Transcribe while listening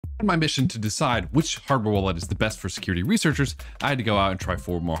On my mission to decide which hardware wallet is the best for security researchers, I had to go out and try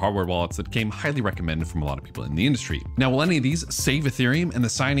 4 more hardware wallets that came highly recommended from a lot of people in the industry. Now, will any of these save Ethereum in the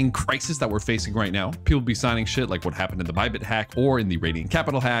signing crisis that we're facing right now? People be signing shit like what happened in the Bybit hack or in the Radiant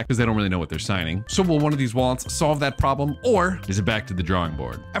Capital hack because they don't really know what they're signing. So will one of these wallets solve that problem, or is it back to the drawing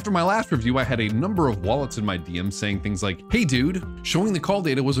board? After my last review, I had a number of wallets in my DMs saying things like, "Hey dude, showing the call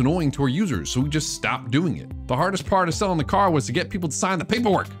data was annoying to our users, so we just stopped doing it. The hardest part of selling the car was to get people to sign the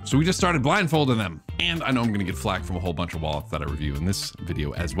paperwork, so we just started blindfolding them." And I know I'm gonna get flack from a whole bunch of wallets that I review in this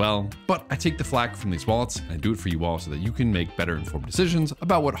video as well, but I take the flack from these wallets and I do it for you all so that you can make better informed decisions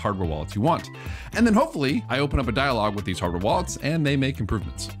about what hardware wallets you want. And then hopefully I open up a dialogue with these hardware wallets and they make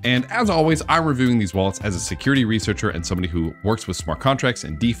improvements. And as always, I'm reviewing these wallets as a security researcher and somebody who works with smart contracts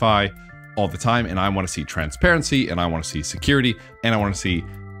and DeFi all the time. And I want to see transparency, and I want to see security, and I want to see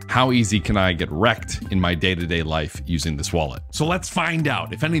how easy can I get wrecked in my day-to-day life using this wallet. So let's find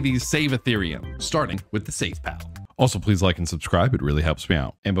out if any of these save Ethereum, starting with the SafePal. Also, please like and subscribe. It really helps me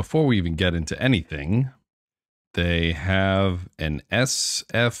out. And before we even get into anything, they have an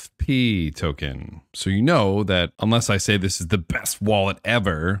SFP token. So you know that unless I say this is the best wallet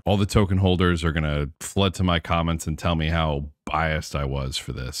ever, all the token holders are gonna flood to my comments and tell me how biased I was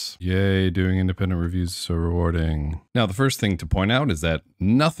for this. Yay, doing independent reviews is so rewarding. Now, the first thing to point out is that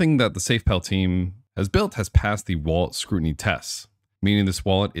nothing that the SafePal team has built has passed the wallet scrutiny tests, meaning this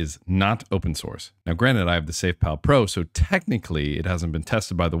wallet is not open source. Now, granted, I have the SafePal Pro, so technically it hasn't been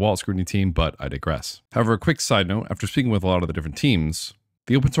tested by the wallet scrutiny team, but I digress. However, a quick side note, after speaking with a lot of the different teams,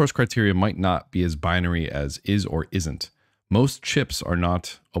 the open source criteria might not be as binary as is or isn't. Most chips are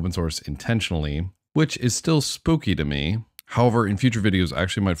not open source intentionally, which is still spooky to me. However, in future videos, I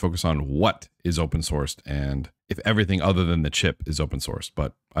actually might focus on what is open sourced and if everything other than the chip is open sourced,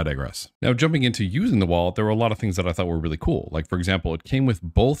 but I digress. Now, jumping into using the wallet, there were a lot of things that I thought were really cool. Like, for example, it came with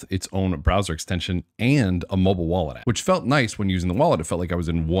both its own browser extension and a mobile wallet app, which felt nice when using the wallet. It felt like I was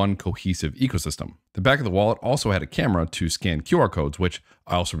in one cohesive ecosystem. The back of the wallet also had a camera to scan QR codes, which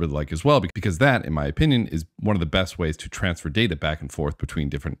I also really like as well, because that, in my opinion, is one of the best ways to transfer data back and forth between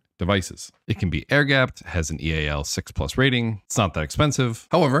different devices. It can be air-gapped, has an EAL 6+ rating. It's not that expensive.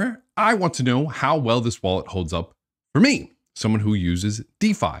 However, I want to know how well this wallet holds up for me, someone who uses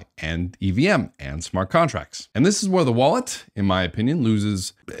DeFi and EVM and smart contracts. And this is where the wallet, in my opinion,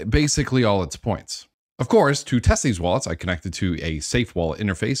 loses basically all its points. Of course, to test these wallets, I connected to a safe wallet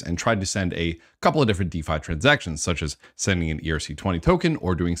interface and tried to send a couple of different DeFi transactions, such as sending an ERC20 token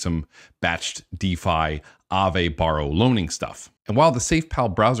or doing some batched DeFi Aave borrow loaning stuff. And while the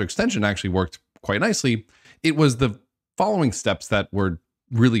SafePal browser extension actually worked quite nicely, it was the following steps that were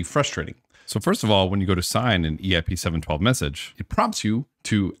really frustrating. So first of all, when you go to sign an EIP 712 message, it prompts you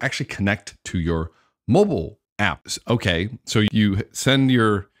to actually connect to your mobile app. Okay, so you send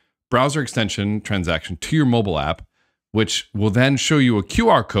your browser extension transaction to your mobile app, which will then show you a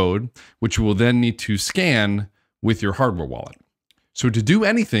QR code, which you will then need to scan with your hardware wallet. So to do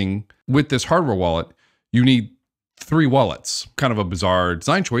anything with this hardware wallet, you need 3 wallets. Kind of a bizarre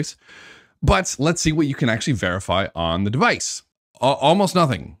design choice, but let's see what you can actually verify on the device. Almost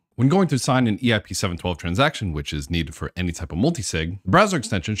nothing. When going to sign an EIP 712 transaction, which is needed for any type of multisig, the browser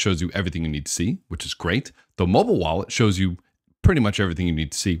extension shows you everything you need to see, which is great. The mobile wallet shows you pretty much everything you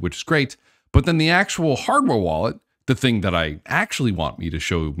need to see, which is great. But then the actual hardware wallet, the thing that I actually want me to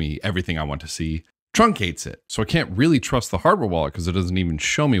show me everything I want to see, truncates it. So I can't really trust the hardware wallet because it doesn't even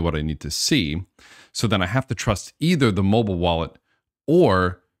show me what I need to see. So then I have to trust either the mobile wallet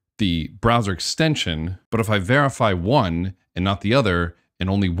or the browser extension. But if I verify one and not the other, and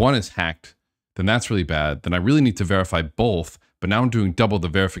only one is hacked, then that's really bad. Then I really need to verify both, but now I'm doing double the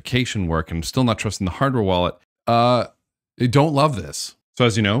verification work and I'm still not trusting the hardware wallet. I don't love this. So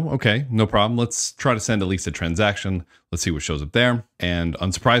as you know, okay, no problem. Let's try to send at least a transaction. Let's see what shows up there. And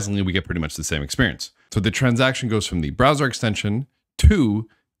unsurprisingly, we get pretty much the same experience. So the transaction goes from the browser extension to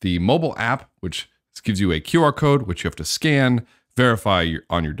the mobile app, which gives you a QR code, which you have to scan, verify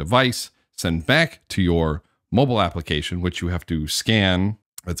on your device, send back to your mobile application, which you have to scan.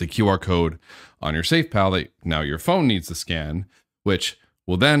 That's a QR code on your SafePal that now your phone needs to scan, which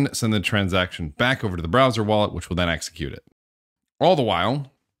will then send the transaction back over to the browser wallet, which will then execute it. All the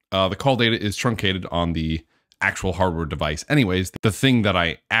while, the call data is truncated on the actual hardware device anyways, the thing that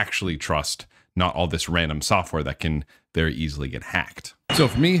I actually trust, not all this random software that can very easily get hacked. So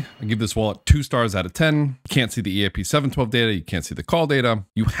for me, I give this wallet 2 stars out of 10. You can't see the EIP 712 data. You can't see the call data.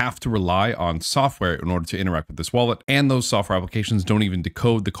 You have to rely on software in order to interact with this wallet. And those software applications don't even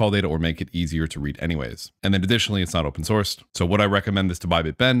decode the call data or make it easier to read anyways. And then additionally, it's not open sourced. So would I recommend this to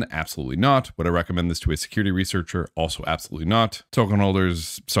BitBen? Absolutely not. Would I recommend this to a security researcher? Also absolutely not. Token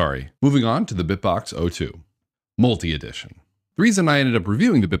holders, sorry. Moving on to the BitBox02 multi-edition. The reason I ended up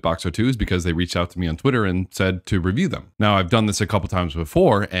reviewing the BitBox02 is because they reached out to me on Twitter and said to review them. Now, I've done this a couple times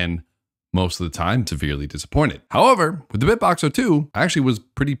before, and most of the time severely disappointed. However, with the BitBox02, I actually was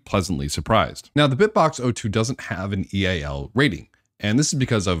pretty pleasantly surprised. Now, the BitBox02 doesn't have an EAL rating, and this is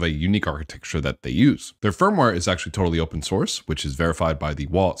because of a unique architecture that they use. Their firmware is actually totally open source, which is verified by the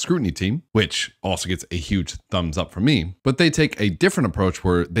wallet scrutiny team, which also gets a huge thumbs up from me. But they take a different approach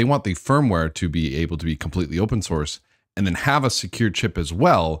where they want the firmware to be able to be completely open source and then have a secure chip as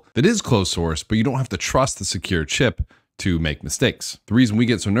well that is closed source, but you don't have to trust the secure chip to make mistakes. The reason we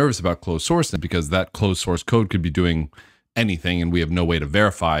get so nervous about closed source is because that closed source code could be doing anything and we have no way to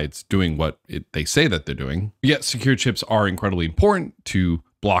verify it's doing what they say that they're doing. Yet secure chips are incredibly important to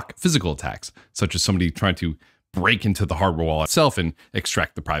block physical attacks, such as somebody trying to break into the hardware wallet itself and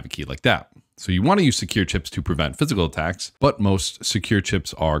extract the private key like that. So you want to use secure chips to prevent physical attacks, but most secure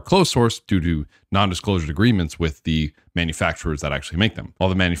chips are closed source due to non-disclosure agreements with the manufacturers that actually make them. While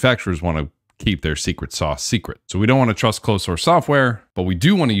the manufacturers want to keep their secret sauce secret. So we don't want to trust closed source software, but we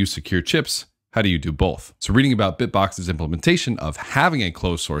do want to use secure chips. How do you do both? So reading about BitBox's implementation of having a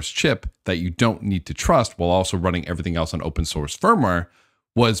closed source chip that you don't need to trust while also running everything else on open source firmware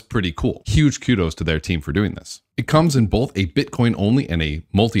was pretty cool. Huge kudos to their team for doing this. It comes in both a Bitcoin only and a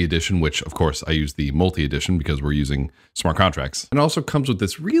multi-edition, which of course I use the multi-edition because we're using smart contracts. And also comes with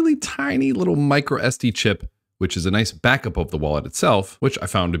this really tiny little micro SD chip, which is a nice backup of the wallet itself, which I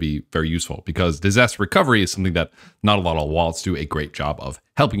found to be very useful because disaster recovery is something that not a lot of wallets do a great job of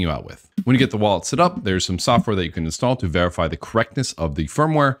helping you out with. When you get the wallet set up, there's some software that you can install to verify the correctness of the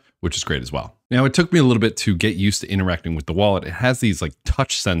firmware, which is great as well. Now, it took me a little bit to get used to interacting with the wallet. It has these like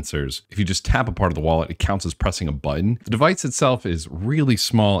touch sensors. If you just tap a part of the wallet, it counts as pressing a button. The device itself is really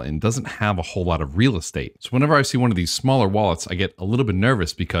small and doesn't have a whole lot of real estate. So whenever I see one of these smaller wallets, I get a little bit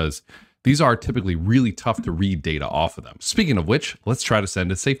nervous because these are typically really tough to read data off of them. Speaking of which, let's try to send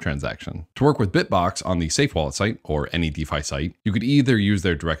a safe transaction. To work with BitBox on the Safe Wallet site or any DeFi site, you could either use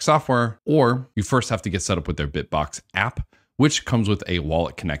their direct software or you first have to get set up with their BitBox app, which comes with a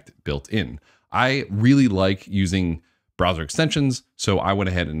Wallet Connect built in. I really like using browser extensions, so I went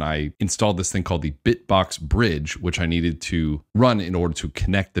ahead and I installed this thing called the BitBox Bridge, which I needed to run in order to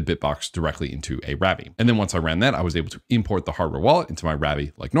connect the BitBox directly into a Ravi. And then once I ran that, I was able to import the hardware wallet into my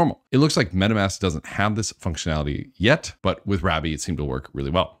Ravi like normal. It looks like MetaMask doesn't have this functionality yet, but with Ravi, it seemed to work really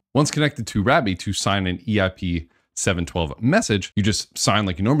well. Once connected to Ravi to sign an EIP 712 message, you just sign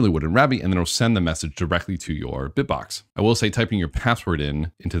like you normally would in Ravi, and then it'll send the message directly to your BitBox. I will say typing your password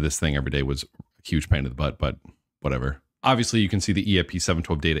into this thing every day was a huge pain in the butt, but whatever. Obviously, you can see the EIP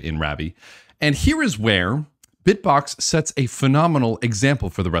 712 data in Ravi. And here is where BitBox sets a phenomenal example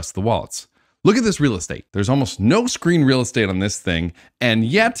for the rest of the wallets. Look at this real estate. There's almost no screen real estate on this thing, and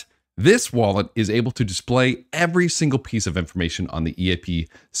yet this wallet is able to display every single piece of information on the EIP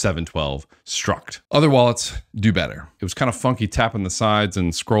 712 struct. Other wallets do better. It was kind of funky tapping the sides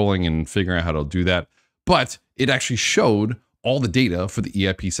and scrolling and figuring out how to do that, but it actually showed all the data for the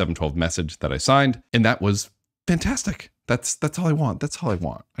EIP 712 message that I signed, and that was fantastic. That's all I want. That's all I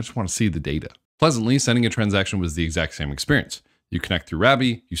want. I just want to see the data. Pleasantly, sending a transaction was the exact same experience. You connect through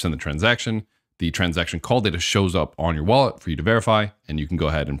Ravi, you send the transaction call data shows up on your wallet for you to verify, and you can go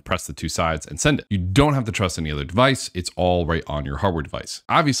ahead and press the 2 sides and send it. You don't have to trust any other device. It's all right on your hardware device.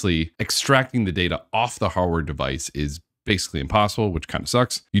 Obviously, extracting the data off the hardware device is basically impossible, which kind of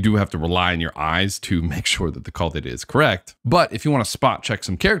sucks. You do have to rely on your eyes to make sure that the call data is correct. But if you want to spot check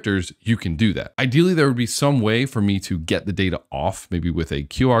some characters, you can do that. Ideally, there would be some way for me to get the data off, maybe with a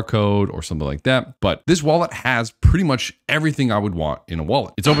QR code or something like that. But this wallet has pretty much everything I would want in a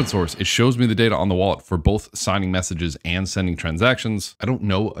wallet. It's open source. It shows me the data on the wallet for both signing messages and sending transactions. I don't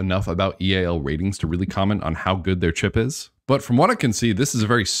know enough about EAL ratings to really comment on how good their chip is. But from what I can see, this is a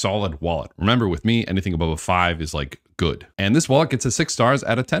very solid wallet. Remember, with me, anything above a 5 is like good. And this wallet gets a 6 stars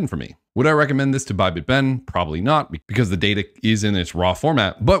out of 10 for me. Would I recommend this to BitBen? Probably not, because the data is in its raw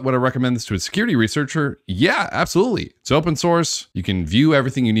format. But would I recommend this to a security researcher? Yeah, absolutely. It's open source. You can view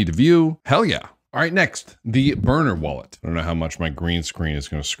everything you need to view. Hell yeah. All right, next, the Burner wallet. I don't know how much my green screen is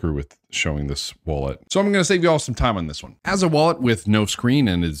going to screw with showing this wallet. So I'm going to save you all some time on this one. As a wallet with no screen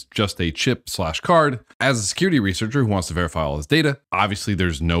and is just a chip/card, as a security researcher who wants to verify all his data, obviously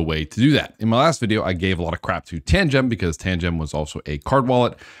there's no way to do that. In my last video, I gave a lot of crap to Tangem because Tangem was also a card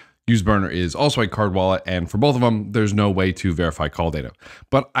wallet. useBurner is also a card wallet, and for both of them, there's no way to verify call data.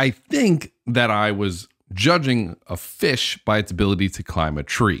 But I think that I was judging a fish by its ability to climb a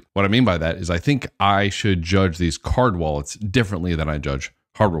tree. What I mean by that is I think I should judge these card wallets differently than I judge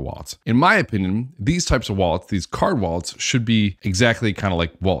hardware wallets. In my opinion, these types of wallets, these card wallets, should be exactly kind of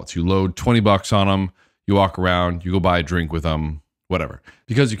like wallets. You load 20 bucks on them, you walk around, you go buy a drink with them, whatever.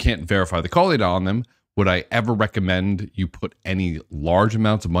 Because you can't verify the call data on them, would I ever recommend you put any large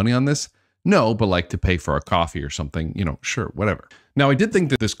amounts of money on this? No, but like to pay for a coffee or something, you know, sure, whatever. Now, I did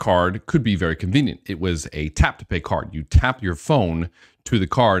think that this card could be very convenient. It was a tap to pay card. You tap your phone to the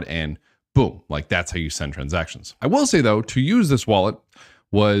card and boom, like that's how you send transactions. I will say though, to use this wallet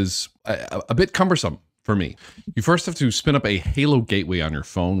was a bit cumbersome for me. You first have to spin up a Halo gateway on your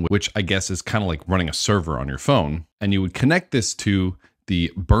phone, which I guess is kind of like running a server on your phone. And you would connect this to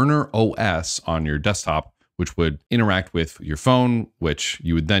the Burner OS on your desktop, which would interact with your phone, which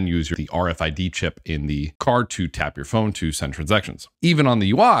you would then use the RFID chip in the card to tap your phone to send transactions. Even on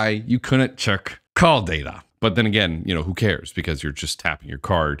the UI, you couldn't check call data. But then again, you know, who cares? Because you're just tapping your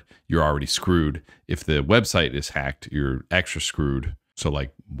card, you're already screwed. If the website is hacked, you're extra screwed. So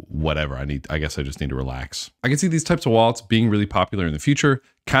like whatever, I guess I just need to relax. I can see these types of wallets being really popular in the future,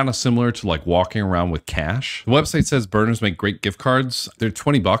 kind of similar to like walking around with cash. The website says burners make great gift cards. They're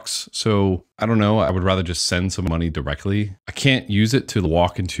 20 bucks. So I don't know. I would rather just send some money directly. I can't use it to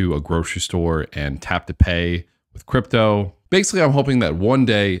walk into a grocery store and tap to pay with crypto. Basically, I'm hoping that one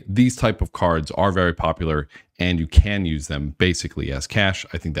day these type of cards are very popular and you can use them basically as cash.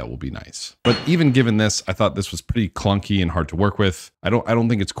 I think that will be nice. But even given this, I thought this was pretty clunky and hard to work with. I don't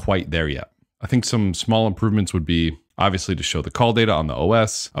think it's quite there yet. I think some small improvements would be obviously to show the call data on the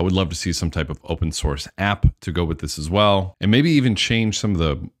OS. I would love to see some type of open source app to go with this as well. And maybe even change some of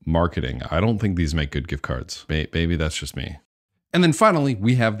the marketing. I don't think these make good gift cards. Maybe that's just me. And then finally,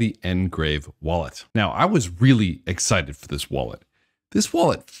 we have the NGRAVE wallet. Now, I was really excited for this wallet. This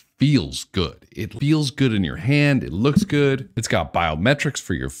wallet feels good. It feels good in your hand. It looks good. It's got biometrics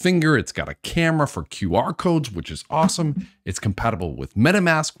for your finger. It's got a camera for QR codes, which is awesome. It's compatible with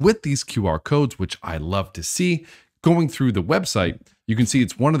MetaMask with these QR codes, which I love to see. Going through the website, you can see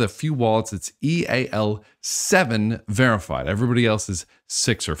it's one of the few wallets that's EAL7 verified. Everybody else is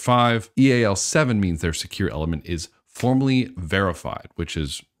 6 or 5. EAL7 means their secure element is formally verified, which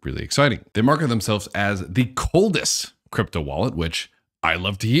is really exciting. They market themselves as the coldest crypto wallet, which I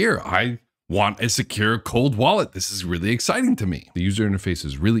love to hear. I want a secure cold wallet. This is really exciting to me. The user interface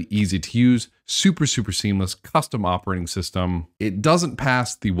is really easy to use, super seamless, custom operating system. It doesn't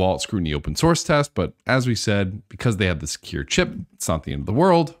pass the wallet scrutiny open source test, but as we said, because they have the secure chip, it's not the end of the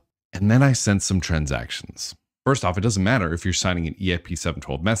world. And then I sent some transactions. First off, it doesn't matter if you're signing an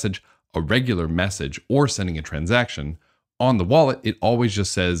EIP712 message, a regular message, or sending a transaction. On the wallet, it always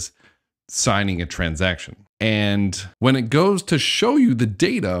just says signing a transaction. And when it goes to show you the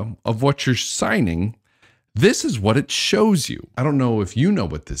data of what you're signing, this is what it shows you. I don't know if you know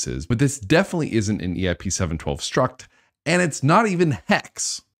what this is, but this definitely isn't an EIP712 struct, and it's not even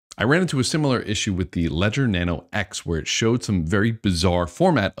hex. I ran into a similar issue with the Ledger Nano X, where it showed some very bizarre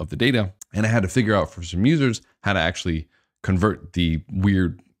format of the data, and I had to figure out for some users how to actually convert the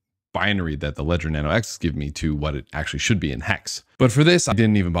weird binary that the Ledger Nano X gives me to what it actually should be in hex. But for this, I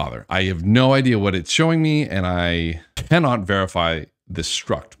didn't even bother. I have no idea what it's showing me, and I cannot verify this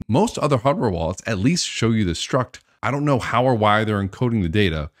struct. Most other hardware wallets at least show you the struct. I don't know how or why they're encoding the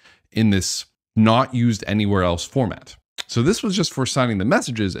data in this not used anywhere else format. So this was just for signing the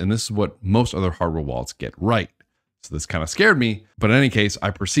messages, and this is what most other hardware wallets get right. So this kind of scared me, but in any case, I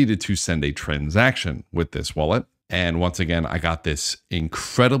proceeded to send a transaction with this wallet. And once again, I got this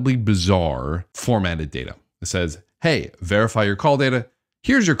incredibly bizarre formatted data. It says, hey, verify your call data.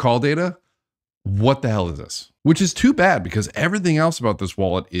 Here's your call data. What the hell is this? Which is too bad because everything else about this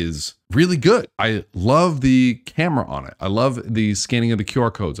wallet is really good. I love the camera on it. I love the scanning of the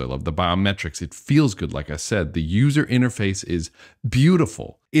QR codes. I love the biometrics. It feels good. Like I said, the user interface is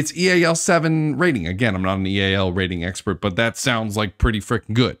beautiful. It's EAL7 rating. Again, I'm not an EAL rating expert, but that sounds like pretty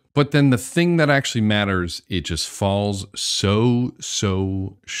freaking good. But then the thing that actually matters, it just falls so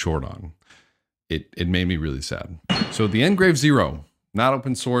short on. It made me really sad. So the NGRAVE Zero, not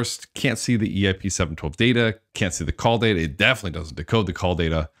open sourced, can't see the EIP712 data, can't see the call data. It definitely doesn't decode the call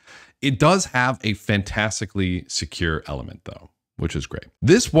data. It does have a fantastically secure element though, which is great.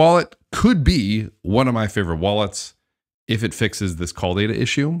 This wallet could be one of my favorite wallets if it fixes this call data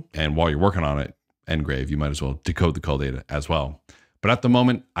issue. And while you're working on it, NGRAVE, you might as well decode the call data as well. But at the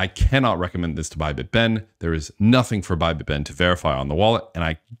moment, I cannot recommend this to ByBitBen. There is nothing for ByBitBen to verify on the wallet, and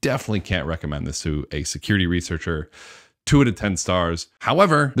I definitely can't recommend this to a security researcher. 2 out of 10 stars.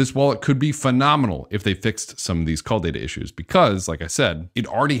 However, this wallet could be phenomenal if they fixed some of these call data issues because, like I said, it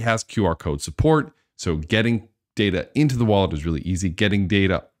already has QR code support. So getting data into the wallet is really easy. Getting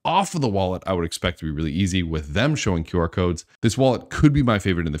data off of the wallet, I would expect to be really easy with them showing QR codes. This wallet could be my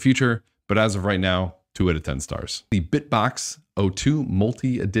favorite in the future, but as of right now, 2 out of 10 stars. The BitBox02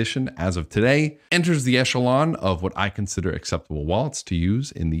 multi-edition as of today enters the echelon of what I consider acceptable wallets to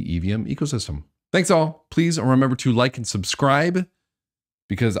use in the EVM ecosystem. Thanks all. Please remember to like and subscribe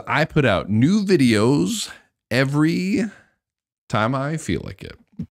because I put out new videos every time I feel like it.